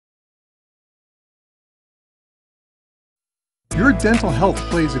Your dental health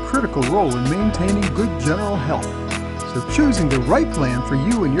plays a critical role in maintaining good general health, so choosing the right plan for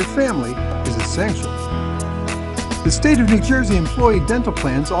you and your family is essential. The State of New Jersey Employee Dental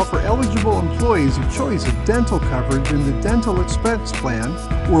Plans offer eligible employees a choice of dental coverage in the Dental Expense Plan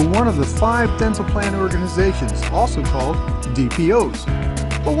or one of the 5 dental plan organizations, also called DPOs.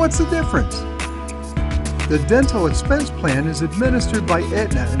 But what's the difference? The Dental Expense Plan is administered by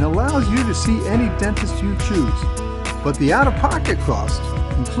Aetna and allows you to see any dentist you choose. But the out-of-pocket costs,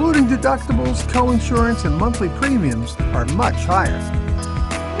 including deductibles, co-insurance, and monthly premiums, are much higher.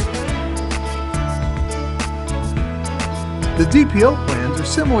 The DPO plans are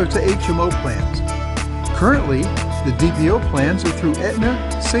similar to HMO plans. Currently, the DPO plans are through Aetna,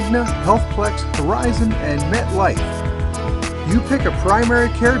 Cigna, HealthPlex, Horizon, and MetLife. You pick a primary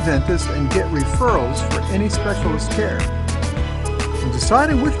care dentist and get referrals for any specialist care. In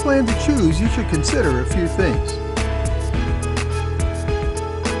deciding which plan to choose, you should consider a few things.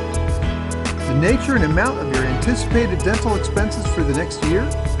 The nature and amount of your anticipated dental expenses for the next year,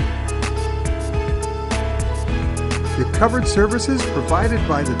 the covered services provided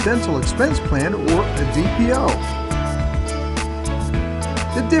by the Dental Expense Plan or a DPO,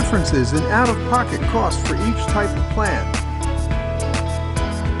 the differences in out-of-pocket costs for each type of plan,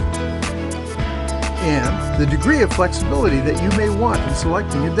 and the degree of flexibility that you may want in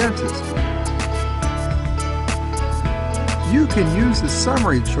selecting a dentist. You can use the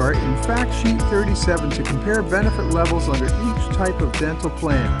summary chart in Fact Sheet 37 to compare benefit levels under each type of dental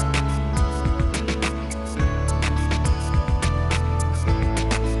plan.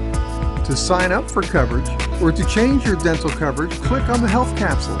 To sign up for coverage or to change your dental coverage, click on the Health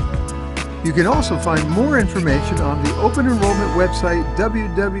Capsule. You can also find more information on the open enrollment website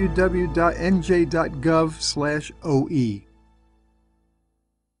www.nj.gov/OE.